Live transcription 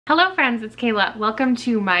Hello friends, it's Kayla. Welcome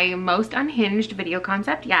to my most unhinged video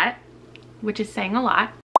concept yet, which is saying a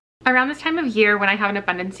lot. Around this time of year when I have an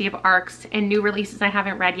abundance of ARCs and new releases I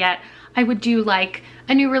haven't read yet, I would do like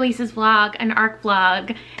a new releases vlog, an ARC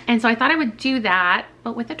vlog, and so I thought I would do that,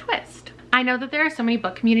 but with a twist. I know that there are so many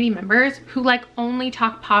book community members who like only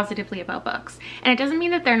talk positively about books. And it doesn't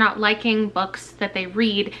mean that they're not liking books that they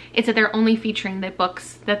read, it's that they're only featuring the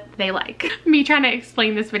books that they like. Me trying to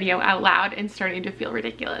explain this video out loud and starting to feel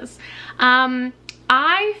ridiculous.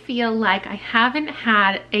 I feel like I haven't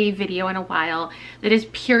had a video in a while that is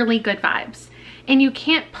purely good vibes. And you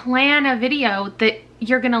can't plan a video that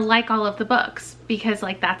you're gonna like all of the books because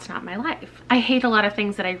like that's not my life. I hate a lot of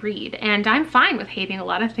things that I read and I'm fine with hating a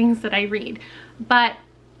lot of things that I read. But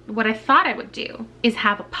what I thought I would do is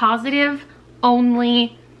have a positive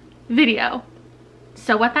only video.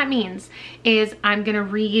 So what that means is I'm gonna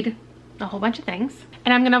read a whole bunch of things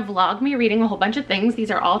and I'm gonna vlog me reading a whole bunch of things.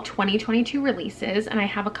 These are all 2022 releases and I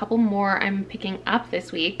have a couple more I'm picking up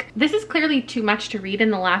this week. This is clearly too much to read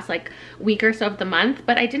in the last like week or so of the month,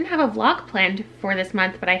 but I didn't have a vlog planned for this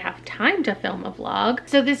month, but I have time to film a vlog.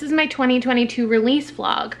 So this is my 2022 release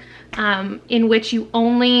vlog, in which you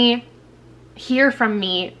only hear from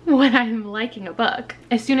me when I'm liking a book.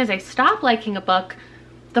 As soon as I stop liking a book,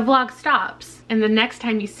 the vlog stops. And the next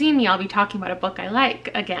time you see me, I'll be talking about a book I like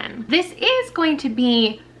again. This is going to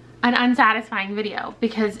be an unsatisfying video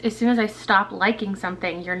because as soon as I stop liking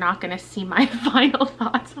something, you're not gonna see my final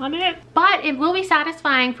thoughts on it. But it will be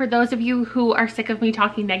satisfying for those of you who are sick of me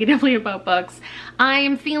talking negatively about books. I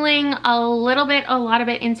am feeling a lot of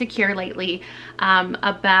it insecure lately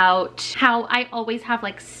about how I always have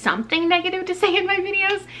like something negative to say in my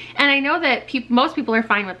videos. And I know that most people are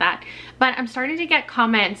fine with that, but I'm starting to get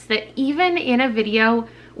comments that even in a video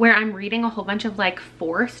where I'm reading a whole bunch of like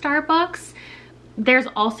 4-star books, there's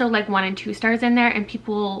also like 1 and 2 stars in there, and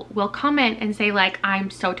people will comment and say like, I'm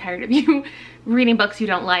so tired of you reading books you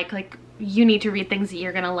don't like you need to read things that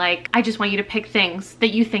you're gonna like. I just want you to pick things that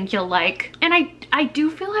you think you'll like. And I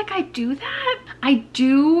do feel like I do that. I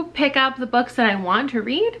do pick up the books that I want to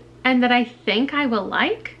read and that I think I will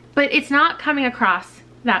like, but it's not coming across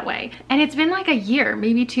that way. And it's been like a year,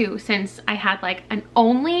 maybe 2, since I had like an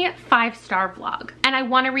only 5-star vlog. And I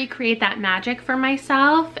want to recreate that magic for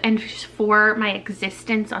myself and for my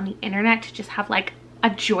existence on the internet to just have like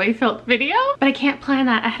a joy-filled video. But I can't plan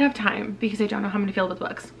that ahead of time because I don't know how I'm gonna feel with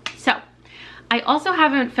books. So I also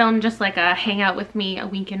haven't filmed just like a hangout with me a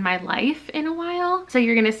week in my life in a while. So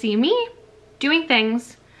you're gonna see me doing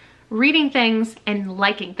things, reading things, and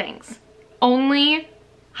liking things. Only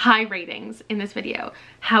high ratings in this video.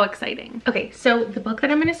 How exciting. Okay, so the book that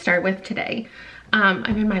I'm going to start with today, I'm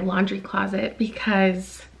in my laundry closet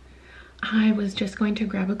because I was just going to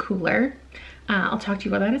grab a cooler. I'll talk to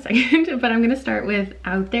you about that in a second, but I'm going to start with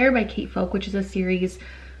Out There by Kate Folk, which is a series,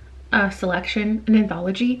 a selection, an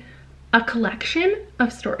anthology, a collection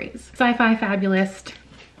of stories. Sci-fi, fabulist,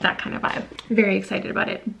 that kind of vibe. Very excited about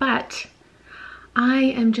it, but I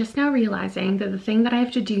am just now realizing that the thing that I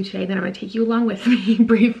have to do today, that I'm gonna take you along with me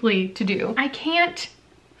briefly to do, I can't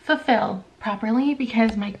fulfill properly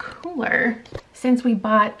because my cooler, since we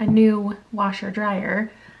bought a new washer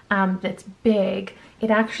dryer that's big,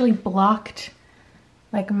 it actually blocked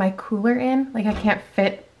like my cooler in. Like I can't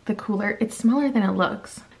fit the cooler. It's smaller than it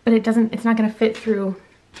looks, but it's not gonna fit through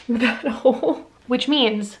that hole, which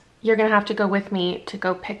means you're gonna have to go with me to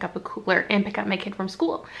go pick up a cooler and pick up my kid from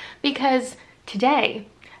school because today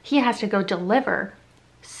he has to go deliver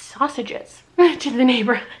sausages to the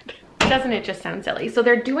neighborhood. Doesn't it just sound silly? So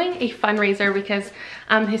they're doing a fundraiser because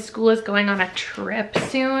his school is going on a trip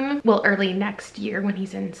soon. Well, early next year when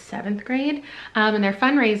he's in 7th grade. And they're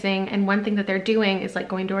fundraising, and one thing that they're doing is like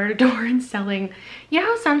going door to door and selling, you know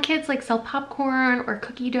how some kids like sell popcorn or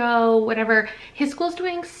cookie dough, whatever. His school's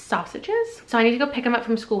doing sausages. So I need to go pick him up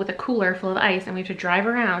from school with a cooler full of ice, and we have to drive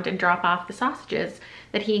around and drop off the sausages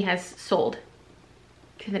that he has sold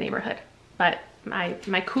to the neighborhood. But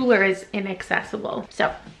my cooler is inaccessible.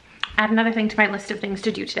 So add another thing to my list of things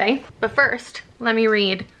to do today. But first, let me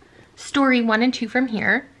read story 1 and 2 from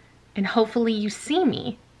here, and hopefully you see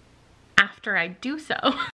me after I do so.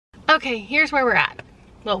 Okay, here's where we're at.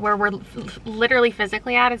 Well, where we're literally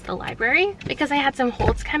physically at is the library, because I had some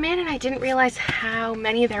holds come in and I didn't realize how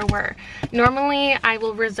many there were. Normally I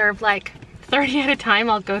will reserve like 30 at a time.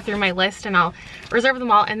 I'll go through my list and I'll reserve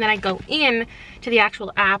them all, and then I go in to the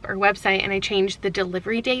actual app or website and I change the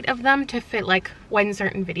delivery date of them to fit like when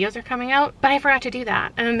certain videos are coming out. But I forgot to do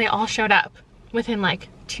that, and then they all showed up within like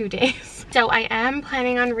 2 days. So I am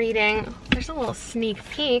planning on reading, there's a little sneak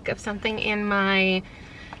peek of something in my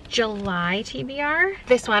July TBR.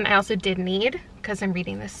 This one I also did need because I'm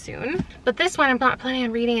reading this soon. But this one I'm not planning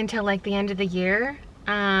on reading until like the end of the year.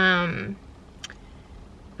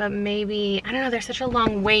 But maybe, I don't know, there's such a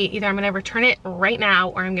long wait. Either I'm gonna return it right now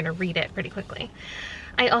or I'm gonna read it pretty quickly.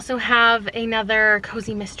 I also have another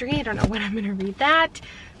cozy mystery. I don't know when I'm gonna read that.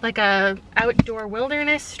 Like a outdoor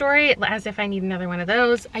wilderness story, as if I need another one of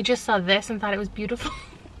those. I just saw this and thought it was beautiful.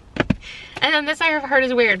 And then this I have heard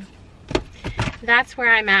is weird. That's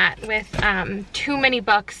where I'm at with too many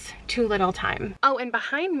books, too little time. Oh, and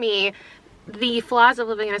behind me, the flaws of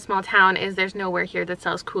living in a small town is there's nowhere here that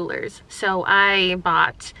sells coolers. So I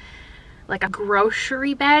bought like a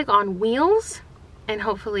grocery bag on wheels, and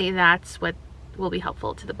hopefully that's what will be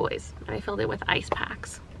helpful to the boys. And I filled it with ice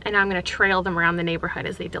packs. And now I'm gonna trail them around the neighborhood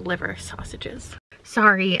as they deliver sausages.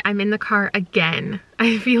 Sorry, I'm in the car again.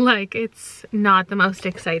 I feel like it's not the most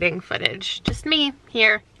exciting footage. Just me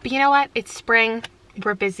here. But you know what? It's spring.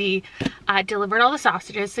 We're busy. Delivered all the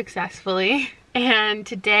sausages successfully. And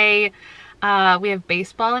today we have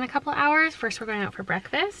baseball in a couple of hours. First, we're going out for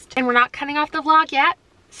breakfast. And we're not cutting off the vlog yet.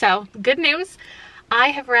 So, good news. I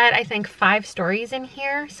have read, I think, 5 stories in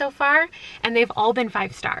here so far. And they've all been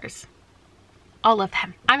 5 stars. All of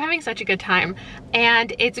them. I'm having such a good time,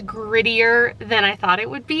 and it's grittier than I thought it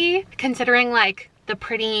would be, considering like the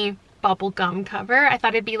pretty bubblegum cover. I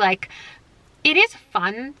thought it'd be like, it is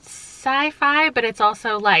fun sci-fi, but it's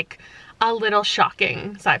also like a little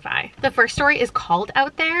shocking sci-fi. The first story is called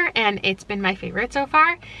Out There, and it's been my favorite so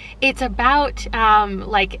far. It's about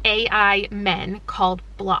like AI men called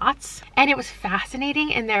blots, and it was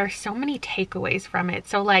fascinating, and there are so many takeaways from it.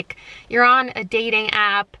 So like, you're on a dating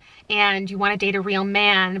app and you want to date a real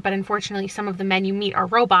man, but unfortunately some of the men you meet are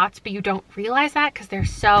robots, but you don't realize that because they're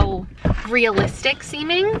so realistic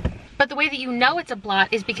seeming. But the way that you know it's a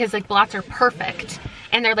blot is because like blots are perfect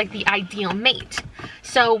and they're like the ideal mate.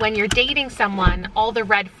 So when you're dating someone, all the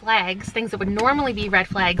red flags, things that would normally be red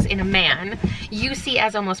flags in a man, you see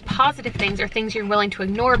as almost positive things or things you're willing to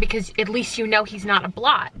ignore because at least you know he's not a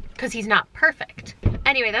blot because he's not perfect.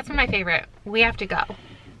 Anyway, that's my favorite. We have to go.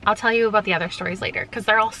 I'll tell you about the other stories later because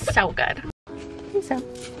they're all so good. So,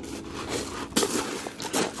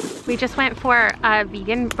 we just went for a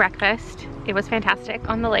vegan breakfast. It was fantastic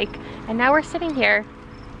on the lake. And now we're sitting here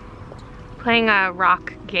playing a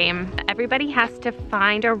rock game. Everybody has to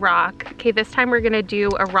find a rock. Okay, this time we're gonna do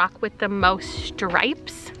a rock with the most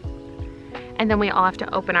stripes. And then we all have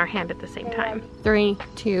to open our hand at the same time. 3,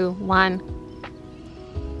 2, 1.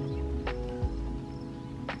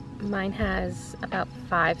 Mine has about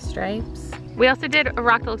 5 stripes. We also did a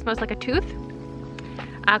rock that looks most like a tooth.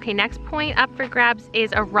 Okay, next point up for grabs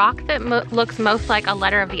is a rock that looks most like a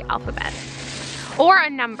letter of the alphabet. Or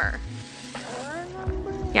a number. Or a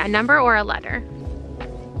number? Yeah, a number or a letter.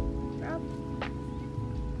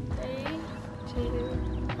 3, 2,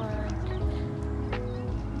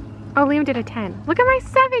 1. Oh, Liam did a 10. Look at my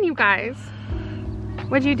 7, you guys.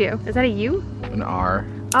 What'd you do? Is that a U? An R.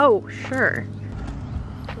 Oh, sure.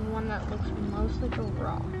 That looks most like a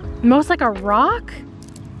rock. Most like a rock?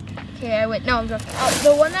 Okay, wait, no, I'm joking.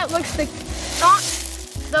 The one that looks like not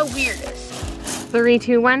the weirdest. 3,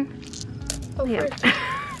 2, 1. Oh, Yeah.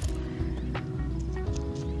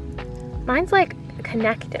 Mine's like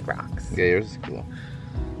connected rocks. Yeah, yours is cool.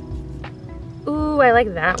 Ooh, I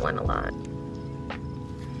like that one a lot.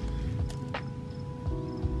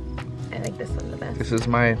 I like this one the best. This is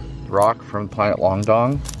my rock from Planet Long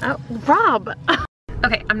Dong. Oh, Rob!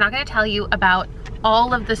 Okay, I'm not gonna tell you about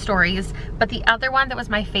all of the stories, but the other one that was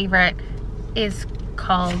my favorite is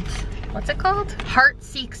called, what's it called? Heart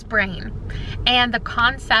Seeks Brain. And the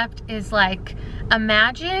concept is like,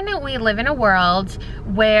 imagine we live in a world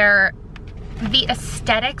where the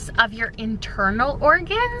aesthetics of your internal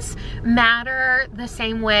organs matter the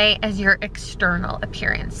same way as your external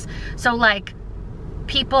appearance. So like,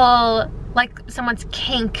 people, like someone's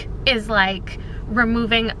kink is like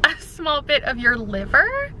removing a small bit of your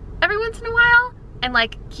liver every once in a while and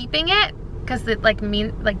like keeping it because it like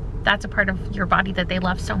that's a part of your body that they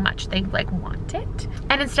love so much they like want it.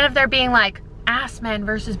 And instead of there being like ass men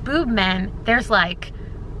versus boob men, there's like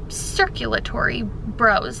circulatory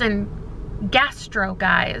bros and gastro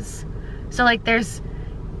guys. So like there's,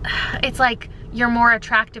 it's like you're more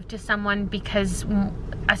attractive to someone because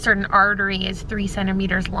a certain artery is 3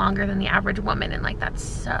 centimeters longer than the average woman, and like that's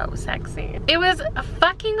so sexy. It was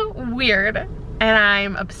fucking weird and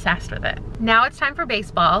I'm obsessed with it. Now it's time for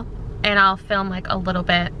baseball and I'll film like a little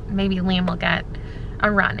bit. Maybe Liam will get a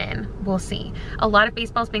run in, we'll see. A lot of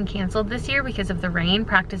baseball's been canceled this year because of the rain,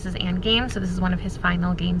 practices and games, so this is one of his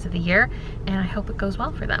final games of the year and I hope it goes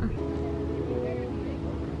well for them.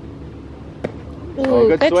 Ooh, Oh,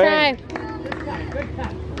 good swing. try.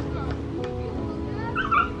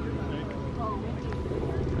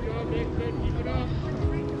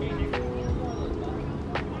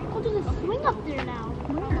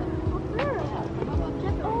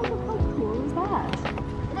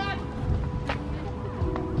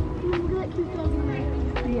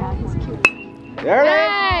 He's cute. There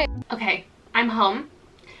it is. Okay, I'm home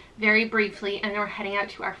very briefly, and then we're heading out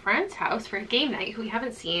to our friend's house for a game night who we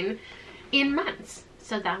haven't seen in months.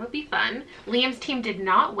 So that would be fun. Liam's team did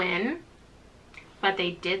not win, but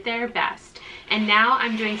they did their best. And now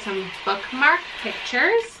I'm doing some bookmark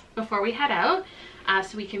pictures before we head out,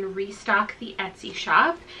 so we can restock the Etsy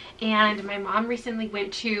shop. And my mom recently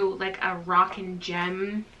went to like a rock and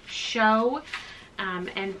gem show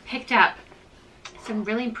and picked up some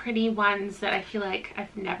really pretty ones that I feel like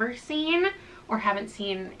I've never seen or haven't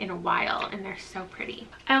seen in a while, and they're so pretty.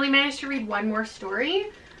 I only managed to read one more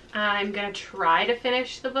story. I'm gonna try to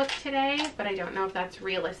finish the book today, but I don't know if that's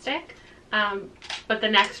realistic. But the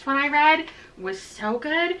next one I read was so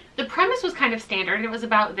good. The premise was kind of standard. It was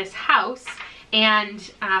about this house,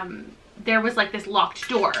 and there was like this locked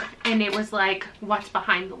door, and it was like, what's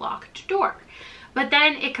behind the locked door? But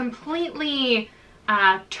then it completely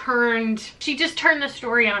she just turned the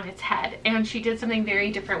story on its head, and she did something very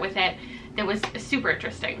different with it that was super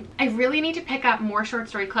interesting. I really need to pick up more short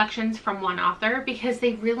story collections from one author because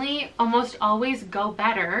they really almost always go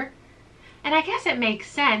better. And I guess it makes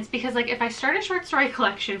sense because like if I start a short story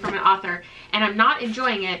collection from an author and I'm not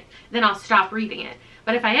enjoying it, then I'll stop reading it.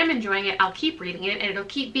 But if I am enjoying it, I'll keep reading it, and it'll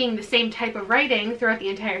keep being the same type of writing throughout the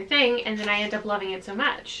entire thing, and then I end up loving it so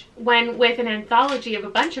much. When with an anthology of a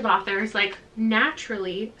bunch of authors, like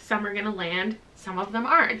naturally some are gonna land, some of them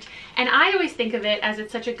aren't. And I always think of it as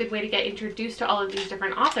it's such a good way to get introduced to all of these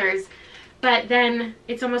different authors, but then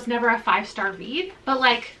it's almost never a 5-star read. But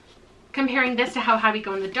like comparing this to How High We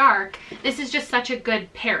Go in the Dark, this is just such a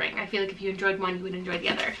good pairing. I feel like if you enjoyed one, you would enjoy the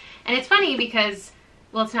other. And it's funny because,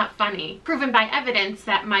 well, it's not funny, proven by evidence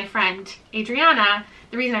that my friend Adriana,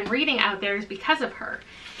 the reason I'm reading Out There is because of her.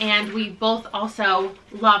 And we both also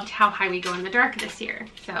loved How High We Go in the Dark this year.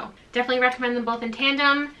 So definitely recommend them both in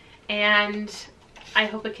tandem, and I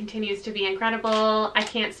hope it continues to be incredible. I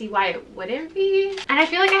can't see why it wouldn't be. And I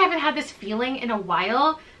feel like I haven't had this feeling in a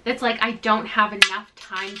while that's like I don't have enough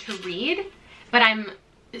time to read, but I'm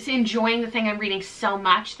enjoying the thing I'm reading so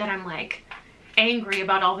much that I'm like angry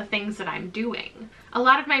about all the things that I'm doing. A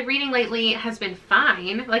lot of my reading lately has been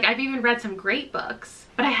fine. Like I've even read some great books,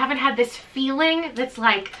 but I haven't had this feeling that's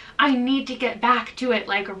like I need to get back to it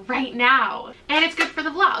like right now. And it's good for the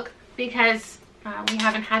vlog because we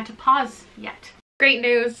haven't had to pause yet. Great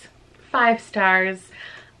news, 5 stars.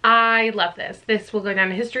 I love this. This will go down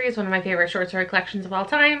in history as one of my favorite short story collections of all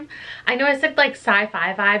time. I know I said like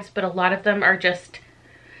sci-fi vibes, but a lot of them are just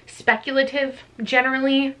speculative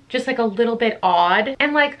generally, just like a little bit odd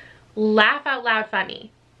and like laugh out loud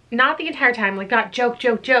funny. Not the entire time, like not joke,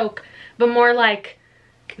 joke, joke, but more like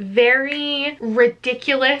very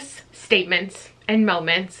ridiculous statements and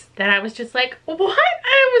moments that I was just like, what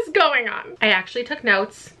was going on? I actually took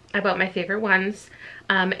notes about my favorite ones.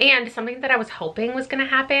 And something that I was hoping was gonna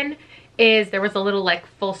happen is there was a little like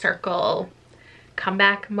full circle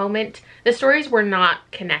comeback moment. The stories were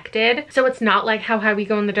not connected. So it's not like How High We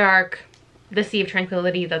Go in the Dark, The Sea of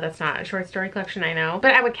Tranquility, though that's not a short story collection, I know.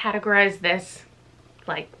 But I would categorize this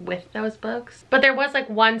like with those books. But there was like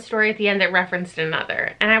one story at the end that referenced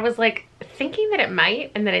another. And I was like thinking that it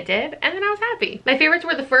might, and then it did, and then I was happy. My favorites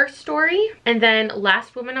were the first story, and then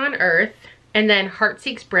Last Woman on Earth, and then Heart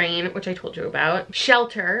Seeks Brain, which I told you about,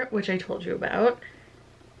 Shelter, which I told you about,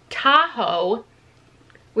 Tahoe,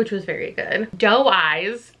 which was very good, Doe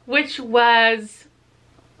Eyes, which was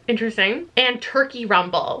interesting, and Turkey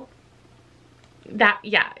Rumble. That,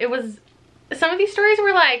 yeah, it was, some of these stories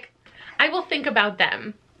were like, I will think about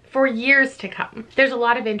them for years to come. There's a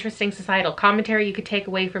lot of interesting societal commentary you could take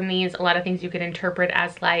away from these, a lot of things you could interpret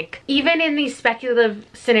as like, even in these speculative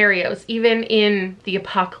scenarios, even in the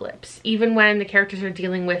apocalypse, even when the characters are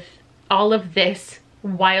dealing with all of this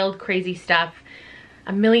wild, crazy stuff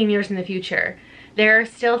a million years in the future, there are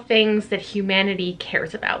still things that humanity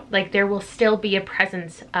cares about. Like there will still be a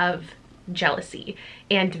presence of jealousy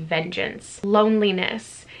and vengeance,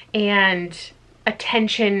 loneliness, and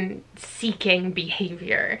attention-seeking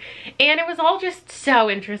behavior. And it was all just so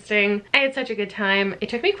interesting. I had such a good time. It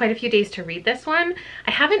took me quite a few days to read this one.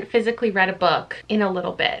 I haven't physically read a book in a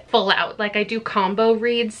little bit, full out. Like I do combo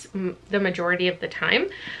reads the majority of the time.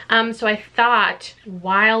 So I thought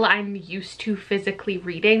while I'm used to physically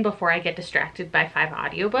reading before I get distracted by 5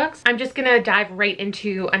 audiobooks, I'm just gonna dive right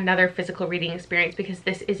into another physical reading experience because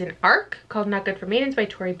this is an ARC called Not Good for Maidens by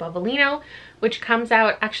Tori Bovalino, which comes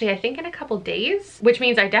out actually I think in a couple days, which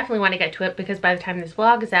means I definitely want to get to it because by the time this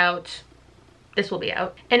vlog is out, this will be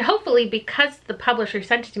out. And hopefully because the publisher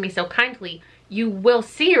sent it to me so kindly, you will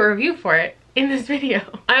see a review for it in this video.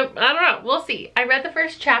 I don't know, we'll see. I read the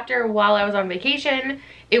first chapter while I was on vacation.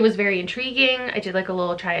 It was very intriguing. I did like a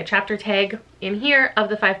little try a chapter tag in here. Of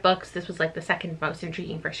the 5 books, this was like the second most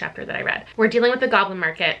intriguing first chapter that I read. We're dealing with the Goblin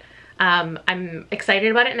Market. I'm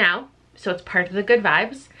excited about it now, so it's part of the good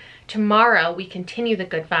vibes. Tomorrow we continue the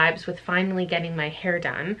good vibes with finally getting my hair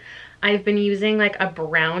done. I've been using like a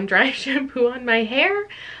brown dry shampoo on my hair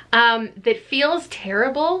that feels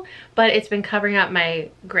terrible, but it's been covering up my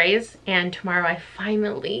grays, and tomorrow I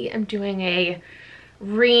finally am doing a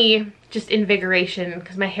just invigoration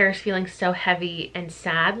because my hair is feeling so heavy and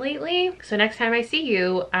sad lately. So next time I see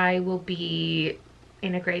you, I will be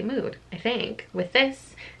in a great mood, I think, with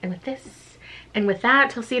this and with this and with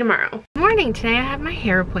that. I'll see you tomorrow. Good morning. Today I have my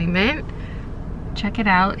hair appointment. Check it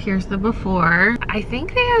out. Here's the before. I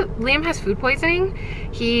think Liam has food poisoning.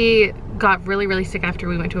 He got really sick after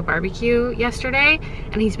we went to a barbecue yesterday,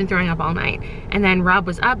 and he's been throwing up all night. And then Rob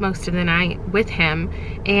was up most of the night with him,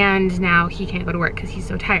 and now he can't go to work because he's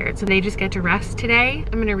so tired. So they just get to rest today.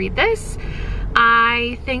 I'm gonna read this.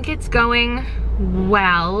 I think it's going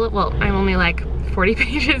well. Well, I'm only like 40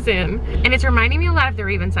 pages in, and it's reminding me a lot of the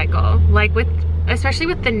Raven Cycle, like especially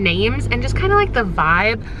with the names and just kind of like the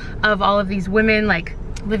vibe of all of these women like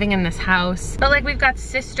living in this house. But like we've got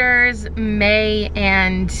sisters May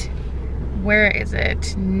and where is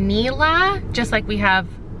it, Neela, just like we have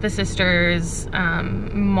the sisters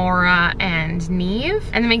Mora and Neve,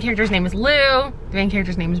 and the main character's name is Lou, the main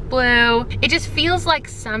character's name is Blue. It just feels like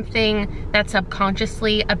something that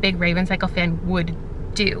subconsciously a big Raven Cycle fan would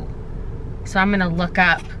do. So I'm gonna look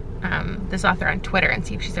up this author on Twitter and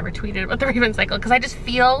see if she's ever tweeted about the Raven Cycle, because I just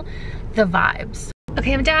feel the vibes.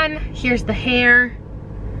 Okay, I'm done. Here's the hair.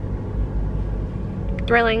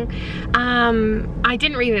 Thrilling. I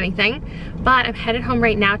didn't read anything, but I'm headed home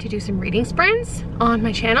right now to do some reading sprints on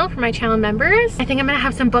my channel for my channel members. I think I'm gonna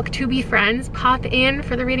have some book to be friends pop in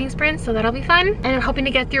for the reading sprints, so that'll be fun. And I'm hoping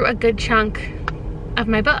to get through a good chunk of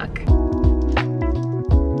my book.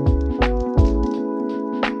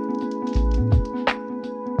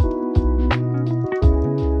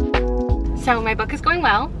 So my book is going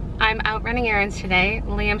well. I'm out running errands today.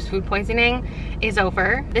 Liam's food poisoning is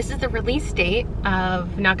over. This is the release date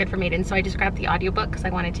of Not Good for Maidens, so I just grabbed the audiobook because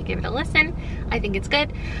I wanted to give it a listen. I think it's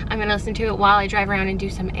good. I'm gonna listen to it while I drive around and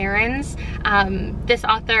do some errands. This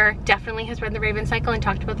author definitely has read the Raven Cycle and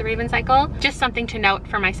talked about the Raven Cycle. Just something to note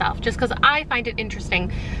for myself, just because I find it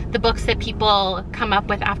interesting, the books that people come up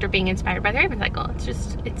with after being inspired by the Raven Cycle.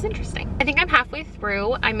 It's interesting. I think I'm halfway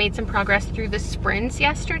through. I made some progress through the sprints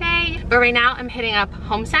yesterday, but right now I'm hitting up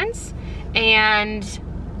HomeSense and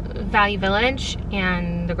Value Village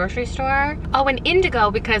and the grocery store. Oh, and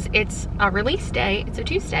Indigo, because it's a release day, it's a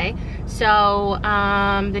Tuesday. So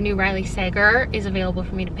the new Riley Sager is available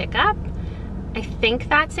for me to pick up. I think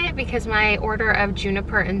that's it, because my order of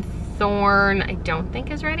Juniper and Thorn I don't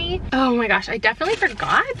think is ready. Oh my gosh, I definitely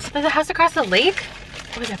forgot that The House Across the Lake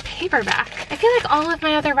was a paperback. I feel like all of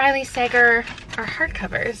my other Riley Sager are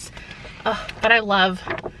hardcovers. Oh, but I love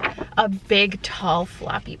a big, tall,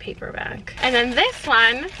 floppy paperback. And then this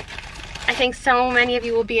one, I think so many of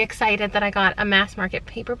you will be excited that I got a mass market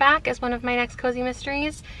paperback as one of my next cozy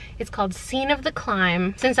mysteries. It's called Scene of the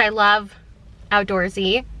Climb. Since I love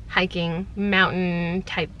outdoorsy, hiking, mountain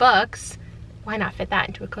type books, why not fit that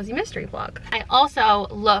into a cozy mystery vlog? I also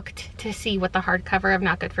looked to see what the hardcover of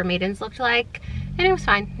Not Good for Maidens looked like, and it was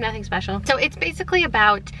fine, nothing special. So it's basically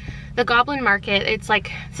about the Goblin Market. It's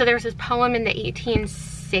like, so there was this poem in the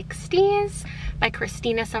 1860s by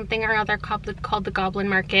Christina something or other called The Goblin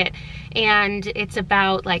Market, and it's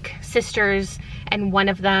about like sisters, and one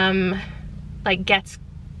of them like gets,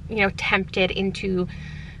 you know, tempted into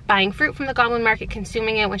buying fruit from the Goblin Market,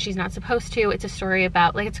 consuming it when she's not supposed to. It's a story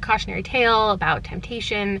about, like, it's a cautionary tale about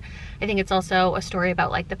temptation. I think it's also a story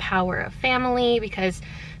about like the power of family, because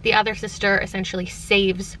the other sister essentially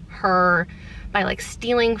saves her by like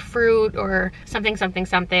stealing fruit or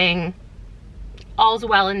something. All's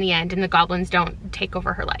well in the end, and the goblins don't take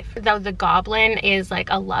over her life. Though the goblin is like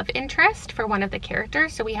a love interest for one of the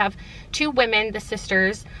characters. So we have two women, the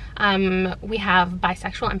sisters. We have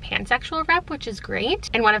bisexual and pansexual rep, which is great.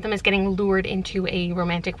 And one of them is getting lured into a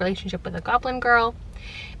romantic relationship with a goblin girl.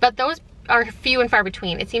 But those are few and far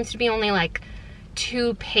between. It seems to be only like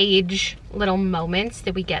 2-page little moments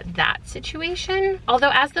that we get that situation.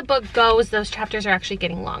 Although as the book goes, those chapters are actually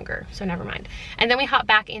getting longer, so never mind. And then we hop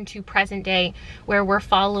back into present day where we're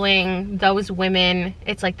following those women.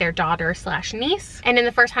 It's like their daughter slash niece. And in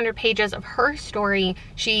the first 100 pages of her story,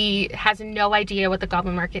 she has no idea what the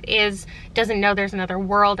goblin market is, doesn't know there's another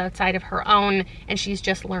world outside of her own, and she's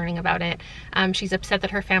just learning about it. She's upset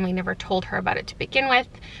that her family never told her about it to begin with,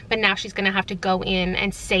 but now she's gonna have to go in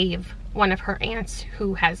and save one of her aunts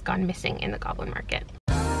who has gone missing in the goblin market.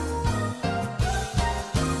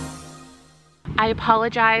 I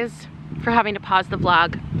apologize for having to pause the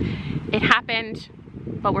vlog. It happened,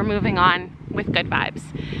 but we're moving on with good vibes.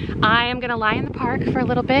 I am gonna lie in the park for a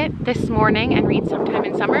little bit this morning and read Sometime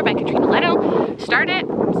in Summer by BooksandLala. Start it,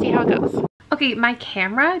 see how it goes. Okay, my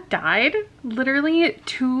camera died literally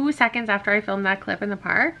 2 seconds after I filmed that clip in the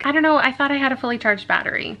park. I don't know, I thought I had a fully charged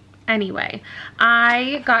battery. Anyway,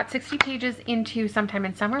 I got 60 pages into Sometime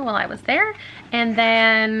in Summer while I was there, and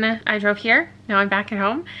then I drove here. Now I'm back at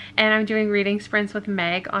home, and I'm doing reading sprints with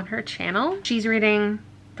Meg on her channel. She's reading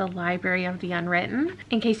The Library of the Unwritten,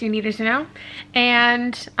 in case you needed to know,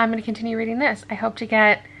 and I'm gonna continue reading this. I hope to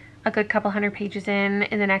get a good couple 100 pages in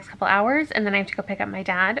the next couple hours, and then I have to go pick up my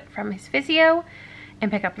dad from his physio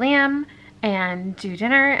and pick up Liam and do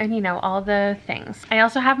dinner and, you know, all the things. I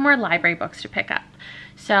also have more library books to pick up.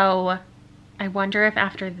 So I wonder if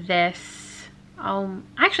after this,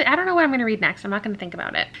 actually, I don't know what I'm gonna read next. I'm not gonna think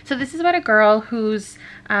about it. So this is about a girl who's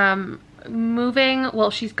moving,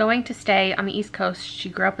 well, she's going to stay on the East Coast. She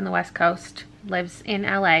grew up in the West Coast, lives in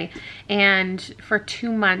LA, and for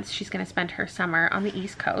 2 months she's going to spend her summer on the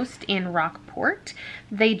East Coast in Rockport.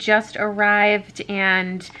 They just arrived,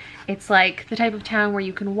 and it's like the type of town where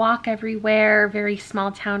you can walk everywhere, very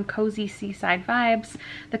small town, cozy seaside vibes.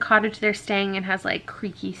 The cottage they're staying in has like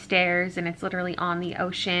creaky stairs, and it's literally on the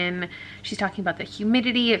ocean. She's talking about the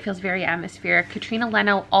humidity. It feels very atmospheric. Katrina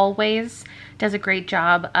Leno always does a great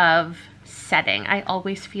job of setting. I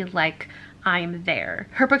always feel like I'm there.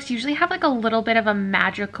 Her books usually have like a little bit of a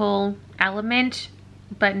magical element,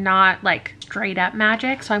 but not like straight up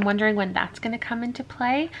magic. So I'm wondering when that's gonna come into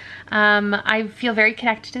play. I feel very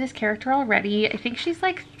connected to this character already. I think she's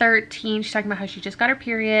like 13. She's talking about how she just got her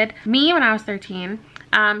period. Me when I was 13.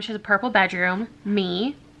 She has a purple bedroom.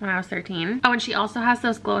 Me when I was 13. Oh, and she also has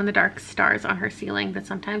those glow in the dark stars on her ceiling that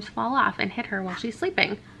sometimes fall off and hit her while she's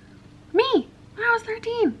sleeping. Me when I was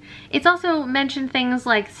 13. It's also mentioned things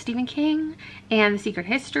like Stephen King and The Secret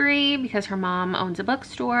History, because her mom owns a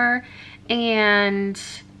bookstore, and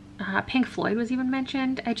Pink Floyd was even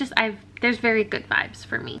mentioned. There's very good vibes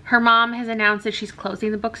for me. Her mom has announced that she's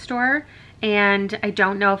closing the bookstore, and I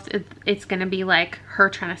don't know if it's gonna be like her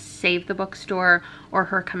trying to save the bookstore or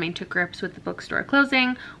her coming to grips with the bookstore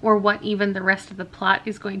closing, or what even the rest of the plot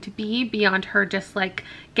is going to be beyond her just like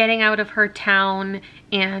getting out of her town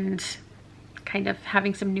and kind of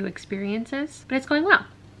having some new experiences. But it's going well,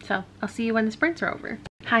 so I'll see you when the sprints are over.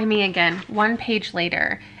 Hi, me again. 1 page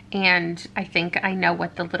later, and I think I know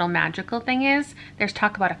what the little magical thing is. There's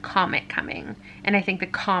talk about a comet coming, and I think the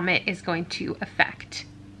comet is going to affect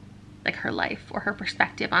like her life or her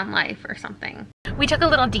perspective on life or something. We took a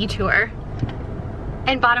little detour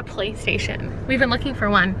and bought a PlayStation. We've been looking for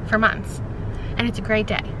one for months, and it's a great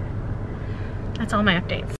day. That's all my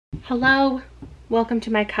updates. Hello, welcome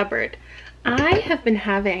to my cupboard. I have been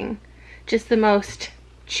having just the most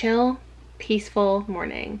chill, peaceful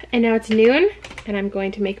morning. And now it's noon, and I'm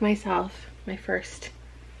going to make myself my first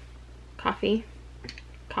coffee.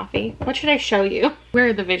 What should I show you? Where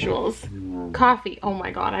are the visuals? Coffee. Oh my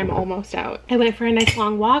god, I'm almost out. I went for a nice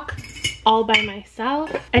long walk all by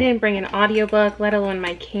myself. I didn't bring an audiobook, let alone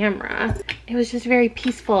my camera. It was just very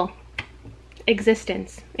peaceful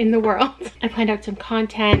existence in the world. I planned out some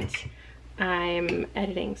content. I'm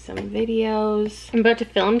editing some videos. I'm about to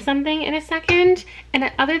film something in a second. And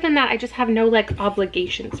other than that, I just have no like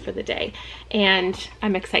obligations for the day. And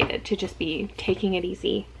I'm excited to just be taking it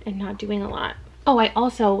easy and not doing a lot. Oh, I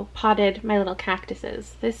also potted my little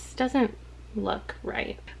cactuses. This doesn't look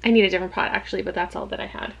right. I need a different pot actually, but that's all that I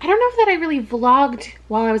had. I don't know if that I really vlogged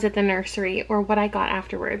while I was at the nursery or what I got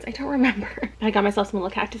afterwards. I don't remember. I got myself some little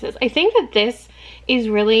cactuses. I think that this is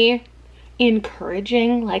really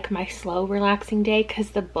encouraging like my slow relaxing day because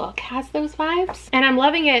the book has those vibes, and I'm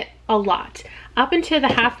loving it a lot. Up until the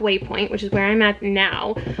halfway point, which is where I'm at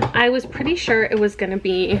now, I was pretty sure it was gonna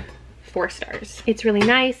be 4 stars. It's really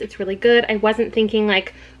nice, it's really good. I wasn't thinking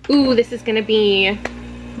like, ooh, this is gonna be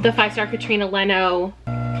the 5-star Katrina Leno.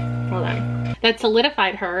 Hold on. That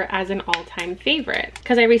solidified her as an all-time favorite,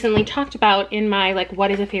 because I recently talked about in my like what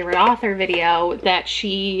is a favorite author video that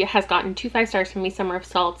she has gotten 2 5 stars from me, Summer of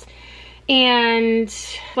Salts and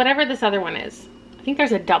whatever this other one is. I think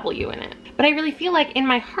there's a W in it. But I really feel like in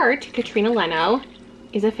my heart, Katrina Leno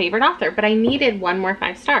is a favorite author, but I needed one more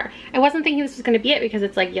 5-star. I wasn't thinking this was gonna be it because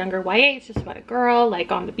it's like younger YA, it's just about a girl,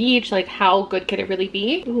 like on the beach, like how good could it really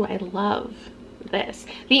be? Ooh, I love this.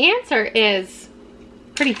 The answer is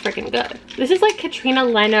pretty freaking good. This is like Katrina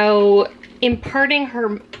Leno imparting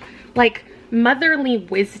her like motherly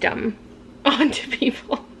wisdom onto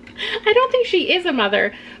people. I don't think she is a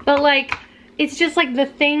mother, but like, it's just like the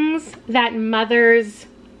things that mothers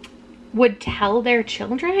would tell their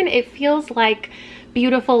children. It feels like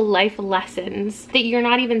beautiful life lessons that you're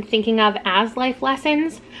not even thinking of as life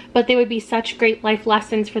lessons, but they would be such great life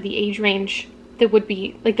lessons for the age range that would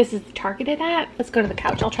be like, this is targeted at. Let's go to the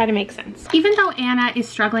couch. I'll try to make sense. Even though Anna is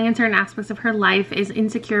struggling in certain aspects of her life, is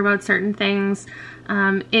insecure about certain things,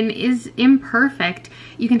 and is imperfect,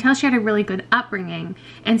 you can tell she had a really good upbringing.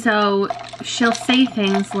 And so she'll say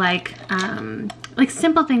things like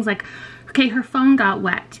simple things like, okay, her phone got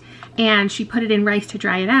wet and she put it in rice to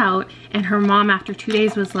dry it out, and her mom after 2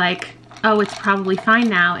 days was like, oh, it's probably fine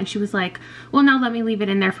now. And she was like, well, no, let me leave it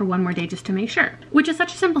in there for one more day just to make sure. Which is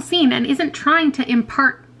such a simple scene and isn't trying to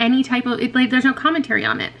impart any type of, like, there's no commentary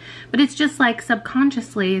on it. But it's just like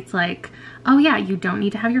subconsciously, it's like, oh yeah, you don't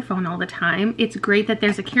need to have your phone all the time. It's great that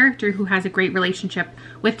there's a character who has a great relationship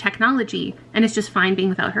with technology and it's just fine being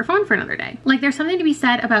without her phone for another day. Like, there's something to be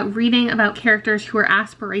said about reading about characters who are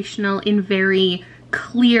aspirational in very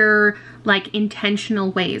clear, like,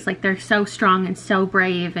 intentional ways. Like, they're so strong and so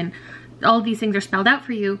brave and all these things are spelled out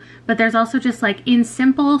for you, but there's also just like in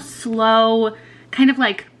simple, slow, kind of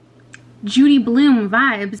like Judy Blume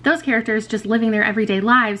vibes, those characters just living their everyday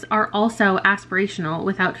lives are also aspirational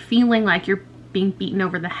without feeling like you're being beaten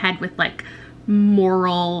over the head with like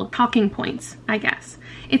moral talking points, I guess.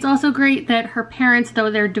 It's also great that her parents,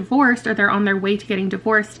 though they're divorced or they're on their way to getting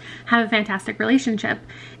divorced, have a fantastic relationship.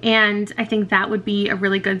 And I think that would be a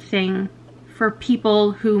really good thing for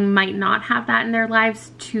people who might not have that in their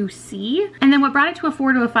lives to see. And then what brought it to a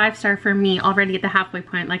 4 to a 5-star for me already at the halfway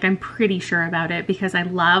point, like I'm pretty sure about it because I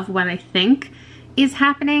love what I think is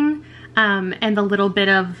happening, and the little bit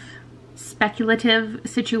of speculative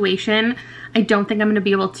situation, I don't think I'm going to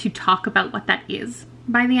be able to talk about what that is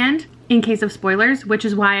by the end in case of spoilers, which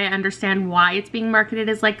is why I understand why it's being marketed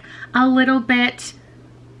as like a little bit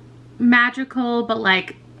magical, but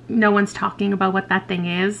like no one's talking about what that thing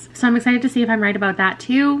is. So I'm excited to see if I'm right about that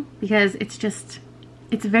too, because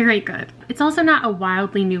it's very good. It's also not a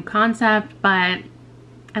wildly new concept, but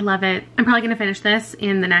I love it. I'm probably gonna finish this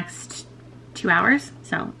in the next 2 hours,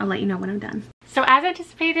 so I'll let you know when I'm done. So as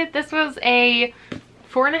anticipated, this was a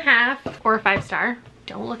 4.5 or a 5-star.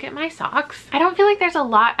 Don't look at my socks. I don't feel like there's a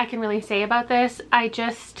lot I can really say about this. I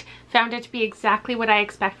just found it to be exactly what I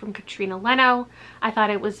expect from Katrina Leno. I thought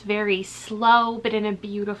it was very slow, but in a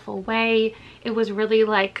beautiful way. It was really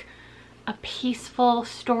like a peaceful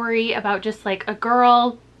story about just like a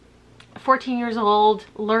girl, 14 years old,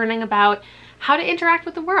 learning about how to interact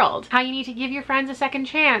with the world, how you need to give your friends a second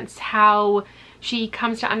chance, how she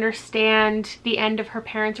comes to understand the end of her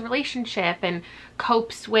parents' relationship and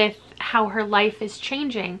copes with how her life is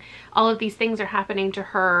changing. All of these things are happening to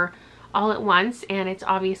her all at once, and it's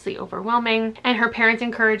obviously overwhelming. And her parents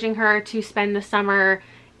encouraging her to spend the summer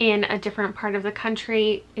in a different part of the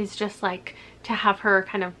country is just like to have her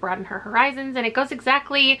kind of broaden her horizons. And it goes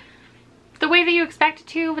exactly the way that you expect it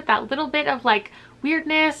to, with that little bit of like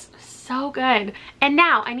weirdness. So good. And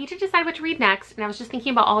now I need to decide what to read next, and I was just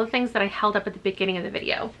thinking about all the things that I held up at the beginning of the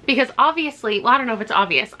video, because obviously, well, I don't know if it's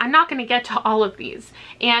obvious, I'm not going to get to all of these,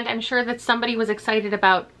 and I'm sure that somebody was excited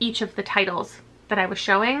about each of the titles that I was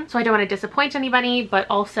showing, so I don't want to disappoint anybody, but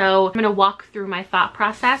also I'm going to walk through my thought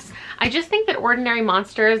process. I just think that Ordinary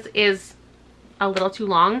Monsters is a little too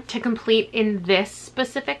long to complete in this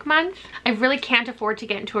specific month. I really can't afford to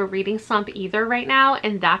get into a reading slump either right now,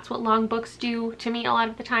 and that's what long books do to me a lot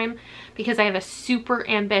of the time, because I have a super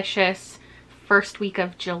ambitious first week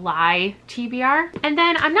of July TBR. And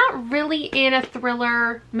then I'm not really in a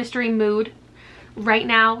thriller mystery mood right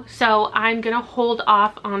now, so I'm gonna hold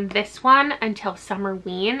off on this one until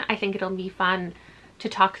Summerween. I think it'll be fun to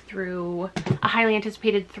talk through a highly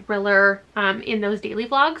anticipated thriller in those daily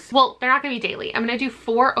vlogs. Well, they're not gonna be daily. I'm gonna do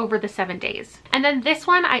 4 over the 7 days. And then this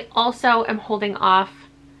one I also am holding off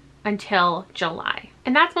until July.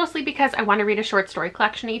 And that's mostly because I want to read a short story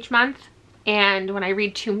collection each month. And when I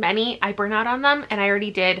read too many, I burn out on them. And I already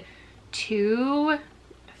did 3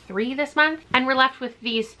 this month, and we're left with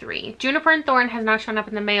these 3. Juniper and Thorn has not shown up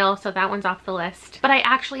in the mail, so that one's off the list. But I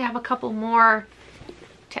actually have a couple more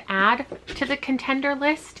to add to the contender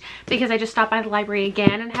list because I just stopped by the library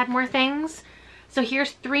again and had more things. So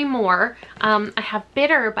here's 3 more. I have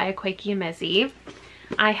Bitter by Akwaeke Emezi.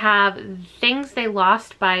 I have Things They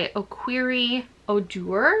Lost by Okwiri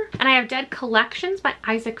Odur, and I have Dead Collections by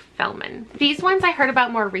Isaac Fellman. These ones I heard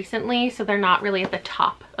about more recently, so they're not really at the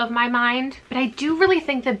top of my mind, but I do really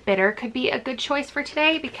think that Bitter could be a good choice for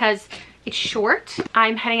today because it's short.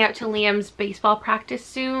 I'm heading out to Liam's baseball practice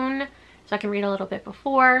soon, so I can read a little bit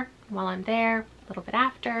before, while I'm there, a little bit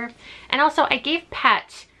after. And also I gave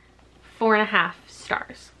Pet 4.5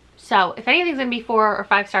 stars. So if anything's gonna be 4 or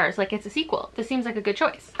 5 stars, like it's a sequel, this seems like a good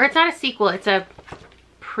choice. Or it's not a sequel, it's a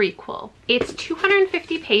prequel. It's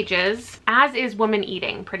 250 pages, as is Woman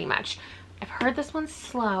Eating, pretty much. I've heard this one's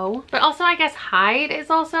slow, but also I guess Hide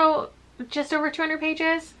is also just over 200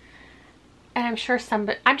 pages. And I'm sure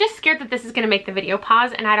I'm just scared that this is gonna make the video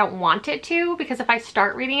pause, and I don't want it to, because if I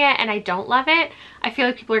start reading it and I don't love it, I feel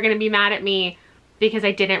like people are gonna be mad at me because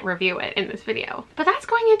I didn't review it in this video. But that's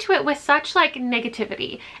going into it with such like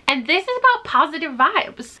negativity. And this is about positive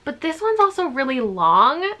vibes. But this one's also really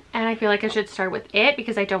long, and I feel like I should start with it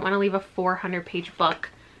because I don't want to leave a 400-page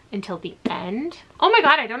book until the end. Oh my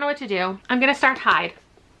god, I don't know what to do. I'm gonna start Hide.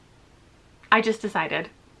 I just decided.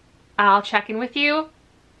 I'll check in with you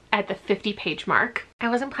at the 50-page mark. I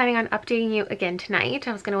wasn't planning on updating you again tonight.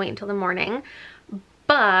 I was gonna wait until the morning.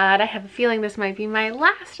 But I have a feeling this might be my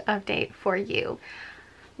last update for you.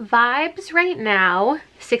 Vibes right now,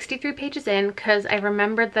 63 pages in, because I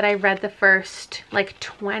remembered that I read the first like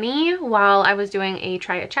 20 while I was doing a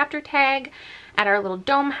try a chapter tag at our little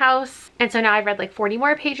dome house. And so now I've read like 40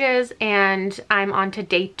 more pages, and I'm on to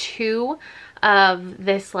day 2 of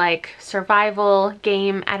this like survival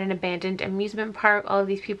game at an abandoned amusement park. All of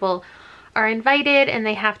these people are invited and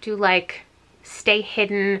they have to like stay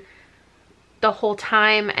hidden the whole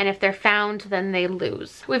time, and if they're found then they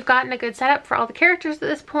lose. We've gotten a good setup for all the characters at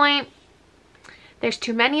this point. There's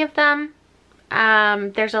too many of them.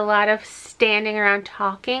 There's a lot of standing around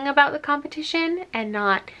talking about the competition and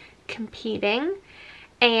not competing,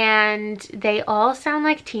 and they all sound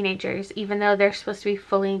like teenagers even though they're supposed to be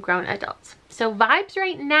fully grown adults. So vibes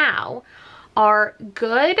right now are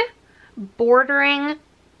good, bordering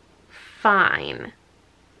fine.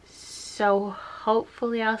 So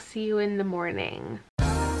hopefully I'll see you in the morning.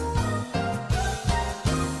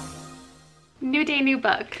 New day, new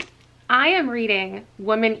book. I am reading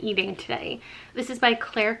Woman Eating today. This is by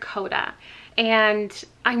Claire Coda, and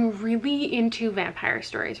I'm really into vampire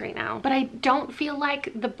stories right now, but I don't feel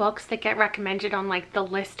like the books that get recommended on like the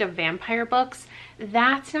list of vampire books,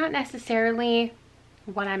 that's not necessarily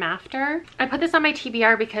what I'm after. I put this on my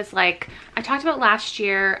TBR because like I talked about last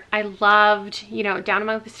year, I loved, you know, Down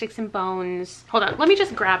Among the Sticks and Bones. Hold on, let me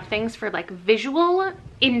just grab things for like visual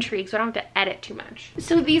intrigue so I don't have to edit too much.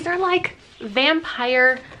 So these are like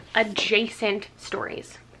vampire adjacent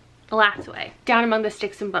stories. Latsway, Down Among the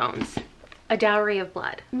Sticks and Bones, A Dowry of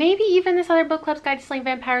Blood. Maybe even this other book club's Guide to Slaying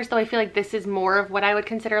Vampires, though I feel like this is more of what I would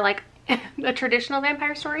consider like a traditional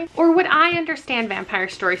vampire story, or what I understand vampire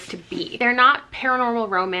stories to be. They're not paranormal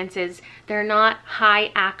romances. They're not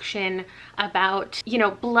high action about, you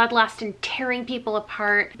know, bloodlust and tearing people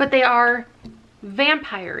apart, but they are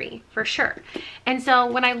vampire-y for sure. And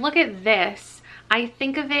so when I look at this, I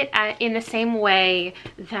think of it in the same way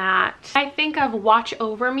that I think of Watch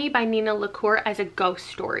Over Me by Nina LaCour as a ghost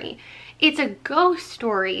story. It's a ghost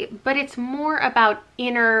story, but it's more about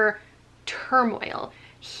inner turmoil,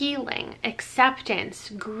 healing,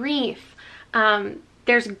 acceptance, grief.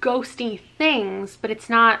 There's ghosty things, but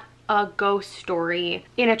it's not a ghost story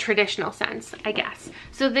in a traditional sense, I guess.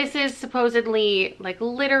 So this is supposedly like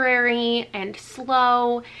literary and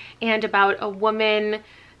slow and about a woman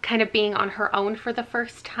kind of being on her own for the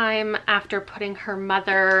first time after putting her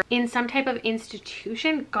mother in some type of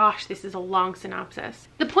institution. Gosh, this is a long synopsis.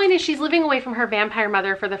 The point is she's living away from her vampire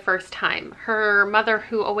mother for the first time. Her mother,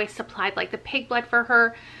 who always supplied like the pig blood for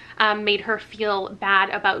her, made her feel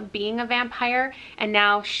bad about being a vampire, and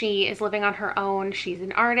now she is living on her own. She's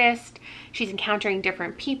an artist, she's encountering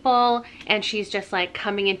different people, and she's just like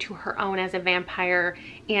coming into her own as a vampire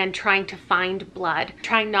and trying to find blood,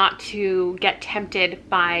 trying not to get tempted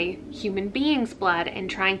by human beings' blood, and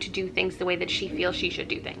trying to do things the way that she feels she should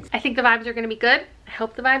do things. I think the vibes are gonna be good. I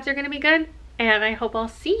hope the vibes are gonna be good, and I hope I'll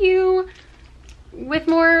see you with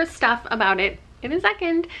more stuff about it in a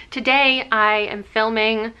second. Today I am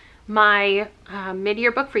filming my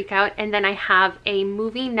mid-year book freakout, and then I have a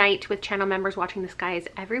movie night with channel members watching The Sky is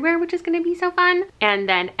Everywhere, which is going to be so fun, and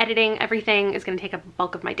then editing everything is going to take up a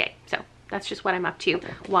bulk of my day. So that's just what I'm up to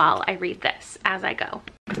while I read this as I go.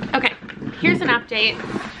 Okay, here's an update.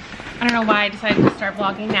 I don't know why I decided to start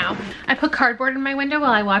vlogging now. I put cardboard in my window while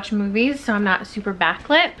I watch movies, so I'm not super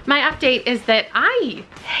backlit. My update is that I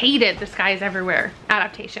hated The Skies Everywhere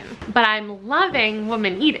adaptation, but I'm loving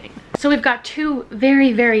Woman Eating. So we've got two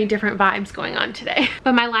very, very different vibes going on today.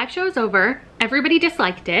 But my live show is over. Everybody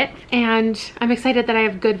disliked it, and I'm excited that I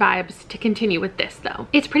have good vibes to continue with this though.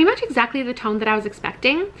 It's pretty much exactly the tone that I was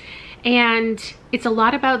expecting. And it's a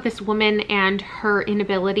lot about this woman and her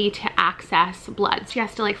inability to access blood. She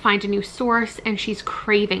has to like find a new source and she's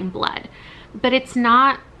craving blood. But it's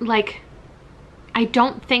not like, I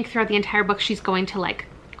don't think throughout the entire book she's going to like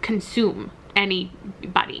consume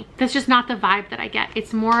anybody. That's just not the vibe that I get.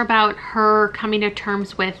 It's more about her coming to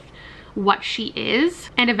terms with what she is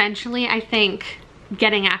and eventually, I think,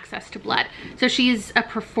 getting access to blood. So she's a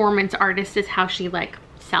performance artist is how she like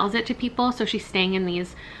sells it to people. So she's staying in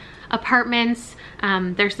these apartments.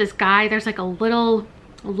 There's this guy, there's like a little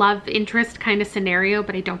love interest kind of scenario,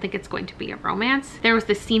 but I don't think it's going to be a romance. There was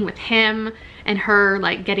this scene with him and her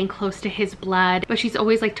like getting close to his blood, but she's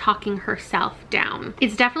always like talking herself down.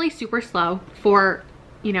 It's definitely super slow for,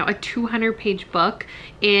 you know, a 200-page book.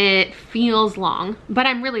 It feels long, but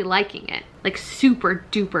I'm really liking it, like super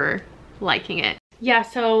duper liking it. Yeah,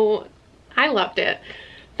 so I loved it.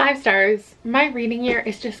 5 stars. My reading year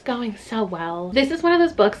is just going so well. This is one of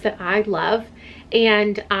those books that I love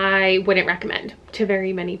and I wouldn't recommend to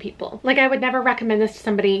very many people. Like, I would never recommend this to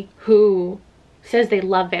somebody who says they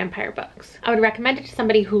love vampire books. I would recommend it to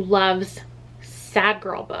somebody who loves sad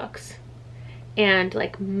girl books and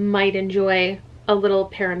like might enjoy a little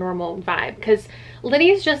paranormal vibe, because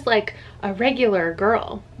Lydia's just like a regular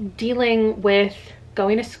girl dealing with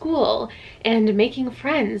going to school and making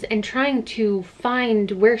friends and trying to find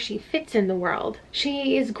where she fits in the world.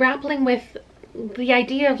 She is grappling with the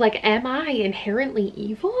idea of like, am I inherently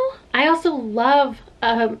evil? I also love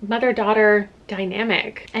a mother-daughter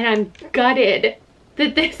dynamic, and I'm gutted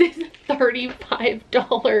that this is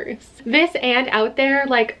 $35. This and Out There,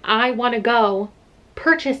 like, I want to go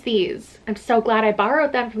purchase these. I'm so glad I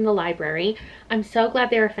borrowed them from the library. I'm so glad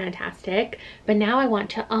they were fantastic, but now I want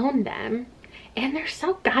to own them. And they're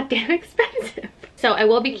so goddamn expensive. So I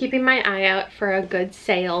will be keeping my eye out for a good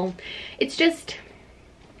sale. It's just,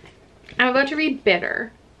 I'm about to read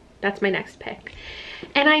Bitter. That's my next pick.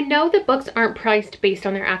 And I know that books aren't priced based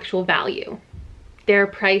on their actual value. They're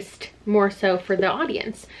priced more so for the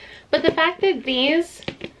audience. But the fact that these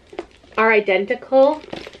are identical,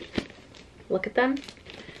 look at them.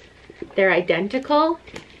 They're identical.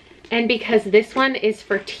 And because this one is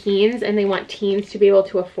for teens and they want teens to be able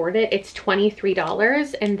to afford it, it's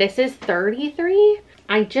 $23 and this is $33.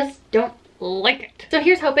 I just don't like it. So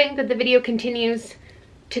here's hoping that the video continues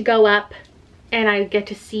to go up and I get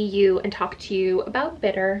to see you and talk to you about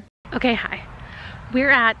Bitter. Okay, hi. We're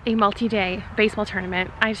at a multi-day baseball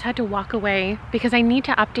tournament. I just had to walk away because I need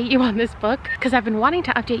to update you on this book because I've been wanting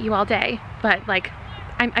to update you all day, but like,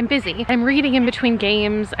 I'm busy. I'm reading in between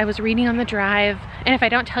games. I was reading on the drive. And if I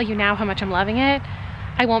don't tell you now how much I'm loving it,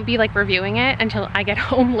 I won't be like reviewing it until I get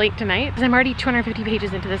home late tonight, because I'm already 250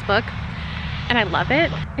 pages into this book and I love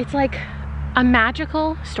it. It's like a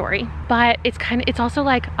magical story, but it's also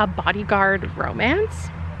like a bodyguard romance,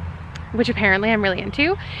 which apparently I'm really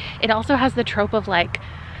into. It also has the trope of like,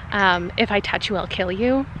 if I touch you, I'll kill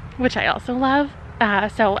you, which I also love.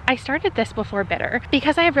 So I started this before Bitter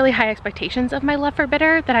because I have really high expectations of my love for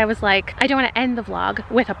Bitter, that I was like, I don't want to end the vlog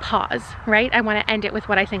with a pause, right? I want to end it with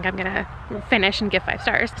what I think I'm gonna finish and give 5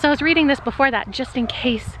 stars. So I was reading this before that just in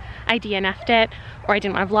case I DNF'd it or I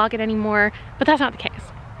didn't want to vlog it anymore, but that's not the case.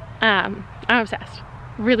 I'm obsessed.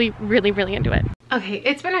 Really, really, really into it. Okay,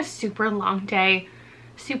 it's been a super long day.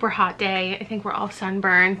 Super hot day. I think we're all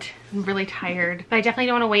sunburned. I'm really tired, but I definitely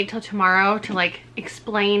don't want to wait till tomorrow to like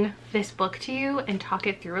explain this book to you and talk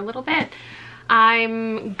it through a little bit.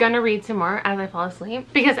 I'm gonna read some more as I fall asleep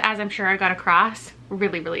because, as I'm sure I got across,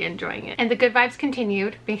 really, really enjoying it. And the good vibes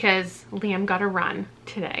continued because Liam got a run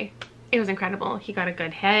today. It was incredible. He got a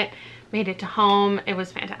good hit, made it to home. It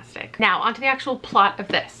was fantastic. Now onto the actual plot of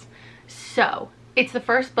this. So it's the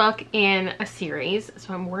first book in a series,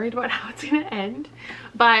 so I'm worried about how it's gonna end.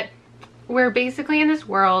 But we're basically in this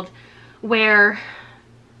world where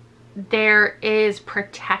there is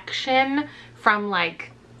protection from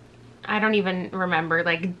like, I don't even remember,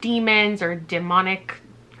 like demons or demonic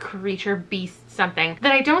creature, beast, something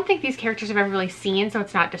that I don't think these characters have ever really seen, so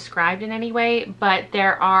it's not described in any way. But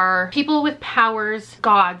there are people with powers,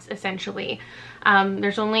 gods essentially.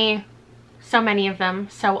 There's only so many of them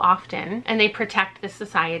so often, and they protect this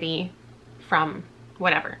society from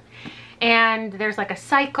whatever. And there's like a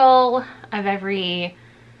cycle of every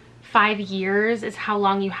 5 years is how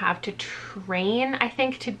long you have to train, I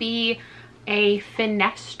think, to be a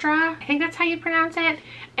Finestra. I think that's how you pronounce it.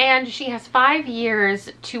 And she has 5 years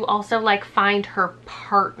to also like find her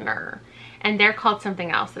partner. And they're called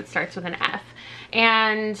something else that starts with an F.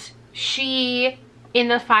 And she, in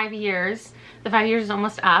the 5 years is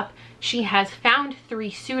almost up, she has found 3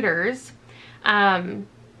 suitors,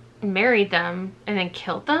 married them, and then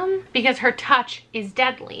killed them because her touch is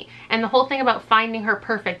deadly. And the whole thing about finding her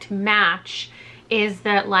perfect match is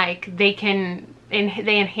that like they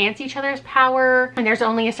enhance each other's power, and there's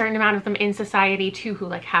only a certain amount of them in society too who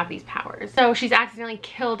like have these powers. So she's accidentally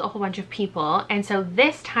killed a whole bunch of people, and so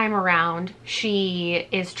this time around she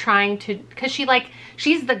is trying to, because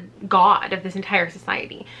she's the god of this entire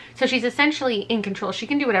society, so she's essentially in control. She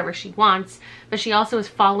can do whatever she wants, but she also is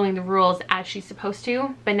following the rules as she's supposed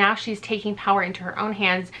to. But now she's taking power into her own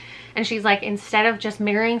hands, and she's like, instead of just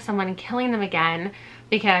marrying someone and killing them again,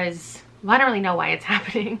 because well, I don't really know why it's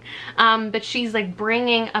happening, but she's like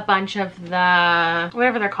bringing a bunch of the,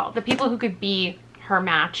 whatever they're called, the people who could be her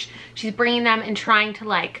match, she's bringing them and trying to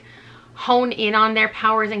like hone in on their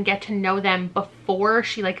powers and get to know them before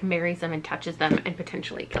she like marries them and touches them and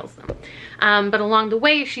potentially kills them. But along the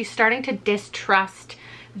way, she's starting to distrust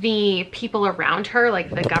the people around her,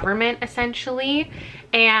 like the government essentially,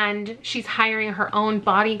 and she's hiring her own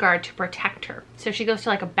bodyguard to protect her. So she goes to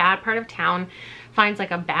like a bad part of town, finds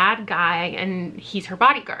like a bad guy, and he's her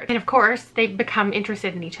bodyguard. And of course they become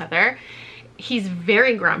interested in each other. He's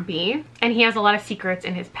very grumpy and he has a lot of secrets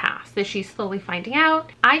in his past that she's slowly finding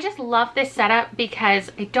out. I just love this setup because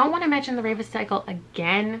I don't want to mention the Raven cycle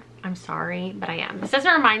again. I'm sorry, but I am. This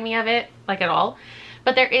doesn't remind me of it like at all,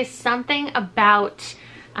 but there is something about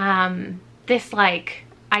this like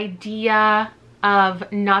idea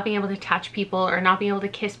of not being able to touch people or not being able to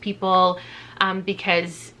kiss people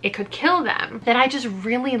because it could kill them, that I just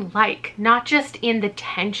really like, not just in the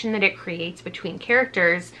tension that it creates between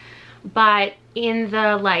characters, but in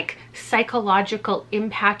the like psychological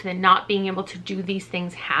impact that not being able to do these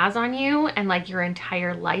things has on you, and like your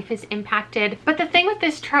entire life is impacted. But the thing with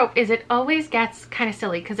this trope is it always gets kind of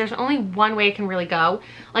silly because there's only one way it can really go.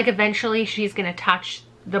 Like eventually she's gonna touch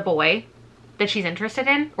the boy that she's interested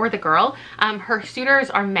in, or the girl. Her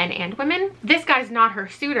suitors are men and women. This guy's not her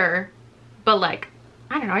suitor, but like,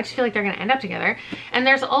 I don't know, I just feel like they're gonna end up together. And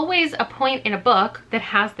there's always a point in a book that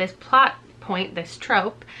has this plot point, this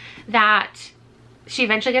trope, that she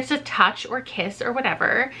eventually gets to touch or kiss or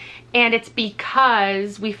whatever, and it's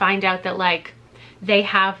because we find out that like they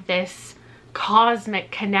have this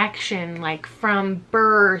cosmic connection like from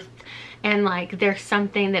birth, and like there's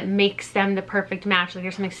something that makes them the perfect match, like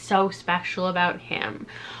there's something so special about him,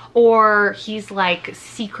 or he's like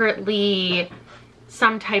secretly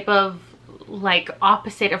some type of like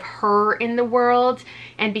opposite of her in the world,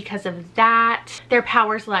 and because of that their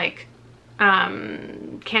powers like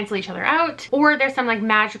cancel each other out, or there's some like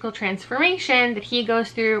magical transformation that he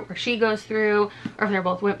goes through or she goes through, or if they're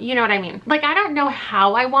both women, you know what I mean. Like I don't know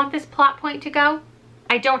how I want this plot point to go.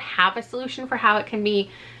 I don't have a solution for how it can be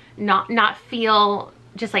not feel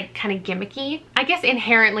just like kind of gimmicky. I guess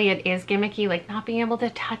inherently it is gimmicky, like not being able to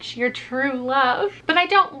touch your true love, but I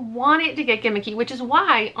don't want it to get gimmicky, which is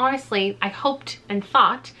why honestly I hoped and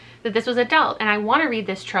thought that this was adult, and I want to read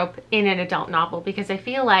this trope in an adult novel because I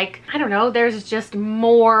feel like, I don't know, there's just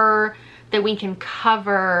more that we can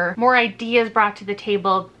cover, more ideas brought to the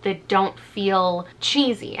table that don't feel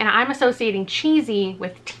cheesy, and I'm associating cheesy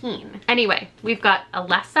with teen. Anyway, we've got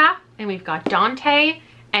Alessa and we've got Dante,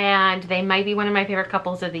 and they might be one of my favorite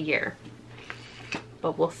couples of the year,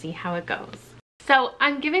 but we'll see how it goes. So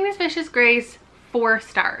I'm giving this Vicious Grace 4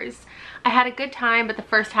 stars. I had a good time, but the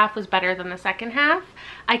first half was better than the second half.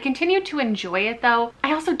 I continued to enjoy it though.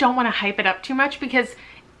 I also don't want to hype it up too much because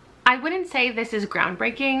I wouldn't say this is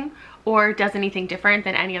groundbreaking or does anything different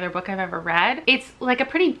than any other book I've ever read. It's like a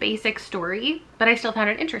pretty basic story, but I still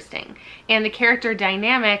found it interesting. And the character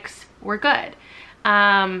dynamics were good.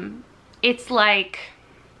 It's like,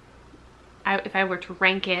 if I were to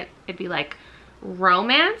rank it, it'd be like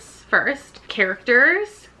romance first,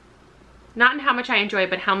 characters, not in how much I enjoy,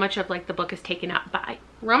 but how much of like the book is taken up by.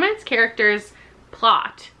 Romance, characters,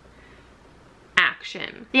 plot,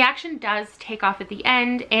 action. The action does take off at the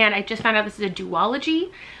end, and I just found out this is a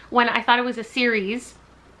duology. When I thought it was a series,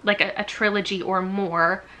 like a trilogy or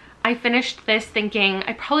more, I finished this thinking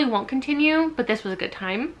I probably won't continue, but this was a good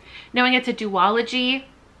time. Knowing it's a duology,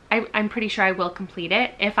 I'm pretty sure I will complete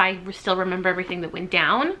it if I still remember everything that went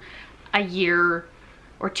down a year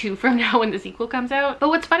or 2 from now when the sequel comes out. But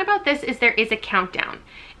what's fun about this is there is a countdown,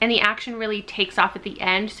 and the action really takes off at the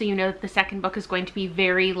end, so you know that the second book is going to be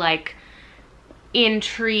very like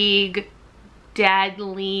intrigue,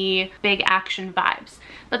 deadly, big action vibes.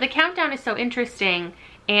 But the countdown is so interesting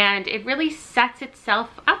and it really sets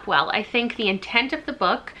itself up well. I think the intent of the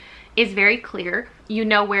book is very clear. You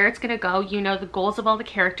know where it's gonna go, you know the goals of all the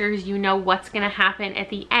characters, you know what's gonna happen at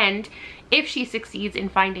the end if she succeeds in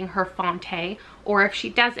finding her Fonte or if she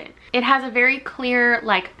doesn't. It has a very clear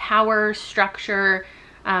like power structure,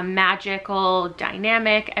 magical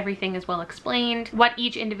dynamic. Everything is well explained, what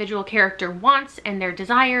each individual character wants and their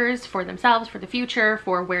desires for themselves, for the future,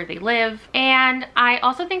 for where they live. And I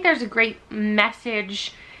also think there's a great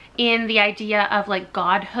message in the idea of like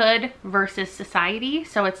godhood versus society.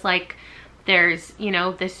 So it's like there's, you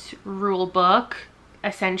know, this rule book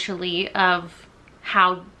essentially of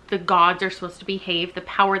how the gods are supposed to behave, the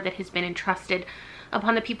power that has been entrusted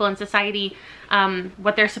upon the people in society,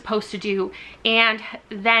 what they're supposed to do, and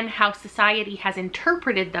then how society has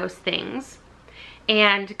interpreted those things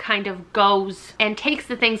and kind of goes and takes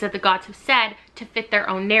the things that the gods have said to fit their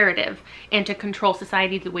own narrative and to control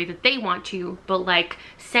society the way that they want to, but like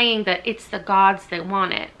saying that it's the gods that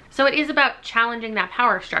want it. So it is about challenging that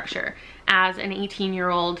power structure as an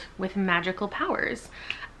 18-year-old with magical powers.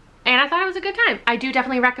 And I thought it was a good time. I do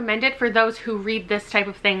definitely recommend it for those who read this type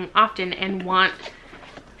of thing often and want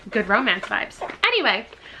good romance vibes. Anyway,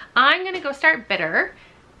 I'm gonna go start Bitter,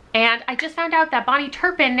 and I just found out that Bonnie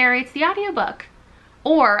Turpin narrates the audiobook.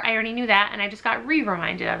 Or I already knew that and I just got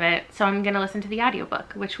re-reminded of it, so I'm gonna listen to the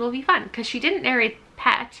audiobook, which will be fun because she didn't narrate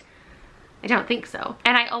Pet. I don't think so.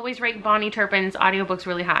 And I always rate Bonnie Turpin's audiobooks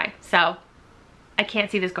really high, so I can't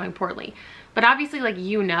see this going poorly. But obviously, like,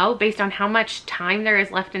 you know, based on how much time there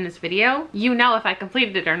is left in this video, you know if I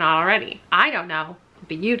completed it or not already. I don't know,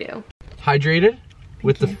 but you do. Hydrated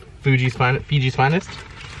with the Fiji's finest.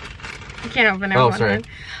 I can't open it. Oh, sorry.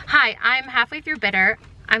 Hi, I'm halfway through Bitter.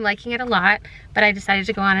 I'm liking it a lot, but I decided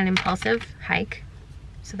to go on an impulsive hike.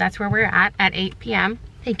 So that's where we're at 8 p.m.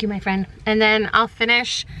 Thank you, my friend. And then I'll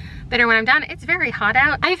finish Bitter when I'm done. It's very hot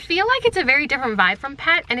out. I feel like it's a very different vibe from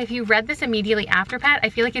Pet, and if you read this immediately after Pet, I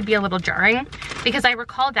feel like it'd be a little jarring because I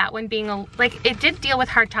recall that one being like, it did deal with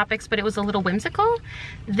hard topics, but it was a little whimsical.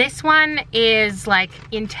 This one is like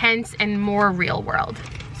intense and more real world.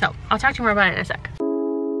 So I'll talk to you more about it in a sec.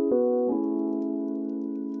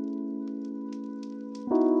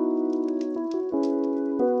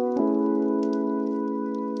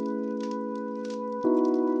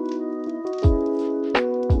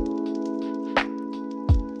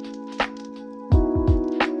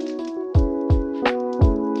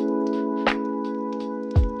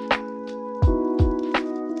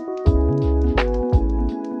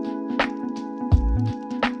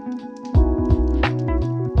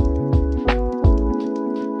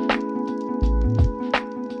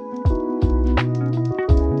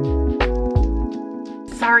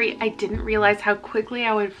 Sorry, I didn't realize how quickly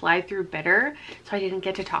I would fly through Bitter, so I didn't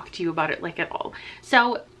get to talk to you about it like at all.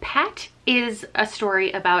 So Pet is a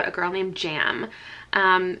story about a girl named Jam,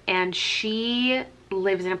 and she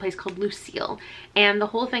lives in a place called Lucille. And the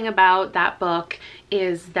whole thing about that book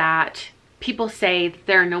is that people say that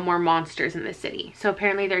there are no more monsters in the city. So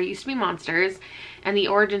apparently there used to be monsters, and the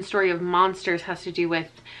origin story of monsters has to do with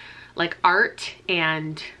like art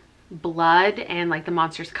and blood and like the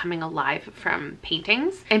monsters coming alive from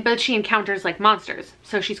paintings. But she encounters like monsters,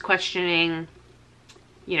 so she's questioning,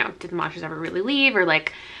 you know, did the monsters ever really leave, or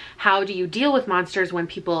like how do you deal with monsters when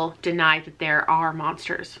people deny that there are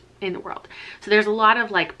monsters in the world. So there's a lot of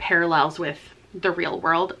like parallels with the real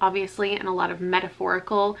world, obviously, and a lot of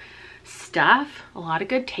metaphorical stuff, a lot of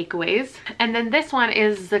good takeaways. And then this one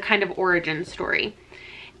is the kind of origin story.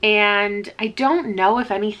 And I don't know if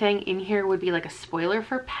anything in here would be like a spoiler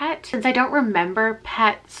for Pet, since I don't remember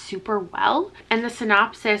Pet super well. And the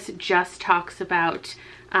synopsis just talks about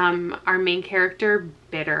our main character,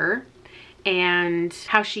 Bitter, and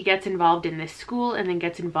how she gets involved in this school and then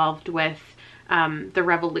gets involved with the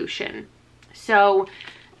revolution. So,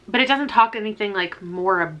 but it doesn't talk anything like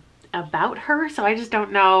more about her, so I just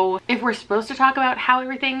don't know if we're supposed to talk about how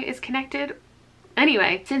everything is connected.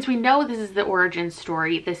 Anyway, since we know this is the origin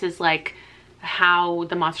story, this is like how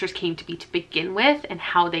the monsters came to be to begin with and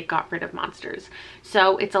how they got rid of monsters.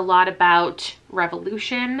 So it's a lot about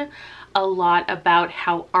revolution, a lot about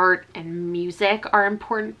how art and music are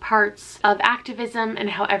important parts of activism and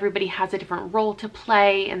how everybody has a different role to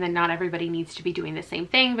play, and then not everybody needs to be doing the same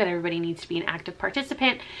thing, but everybody needs to be an active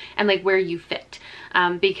participant, and like where you fit.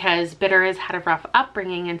 Because Bitter has had a rough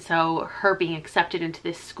upbringing, and so her being accepted into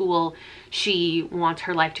this school, she wants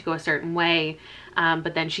her life to go a certain way,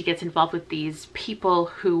 but then she gets involved with these people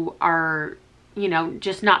who are, you know,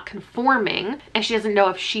 just not conforming, and she doesn't know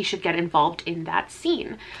if she should get involved in that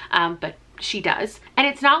scene, but she does. And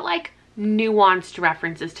it's not like nuanced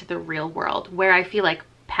references to the real world where I feel like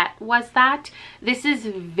Pet was that. This is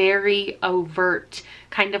very overt,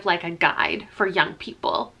 kind of like a guide for young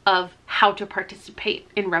people of how to participate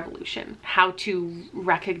in revolution, how to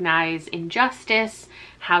recognize injustice,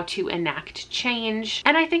 how to enact change.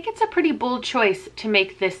 And I think it's a pretty bold choice to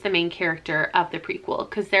make this the main character of the prequel,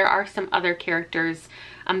 because there are some other characters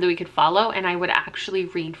that we could follow, and I would actually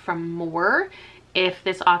read from more if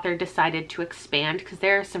this author decided to expand, because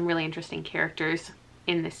there are some really interesting characters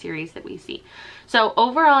in the series that we see. So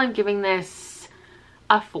overall, I'm giving this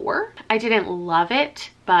a 4. I didn't love it,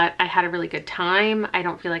 but I had a really good time. I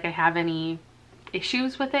don't feel like I have any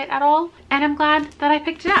issues with it at all, and I'm glad that I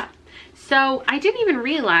picked it up. So I didn't even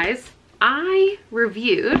realize I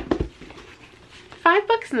reviewed 5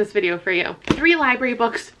 books in this video for you. 3 library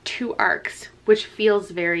books, 2 ARCs, which feels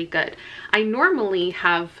very good. I normally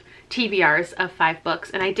have TBRs of 5 books,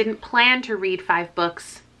 and I didn't plan to read 5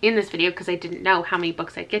 books in this video because I didn't know how many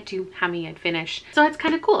books I'd get to, how many I'd finish. So it's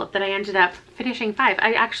kind of cool that I ended up finishing 5.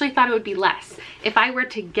 I actually thought it would be less. If I were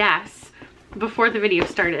to guess before the video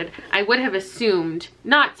started, I would have assumed,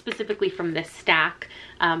 not specifically from this stack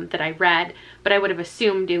that I read, but I would have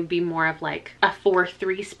assumed it would be more of like a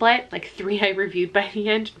 4-3 split, like 3 I reviewed by the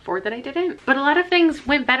end, 4 that I didn't. But a lot of things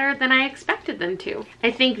went better than I expected them to. I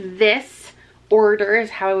think this order is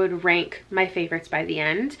how I would rank my favorites by the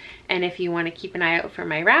end. And if you want to keep an eye out for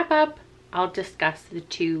my wrap up, I'll discuss the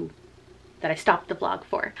 2 that I stopped the vlog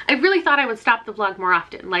for. I really thought I would stop the vlog more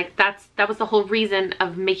often. Like that was the whole reason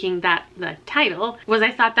of making that the title, was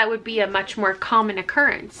I thought that would be a much more common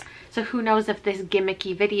occurrence. So who knows if this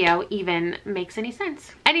gimmicky video even makes any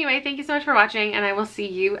sense. Anyway, thank you so much for watching, and I will see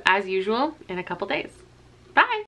you as usual in a couple days. Bye!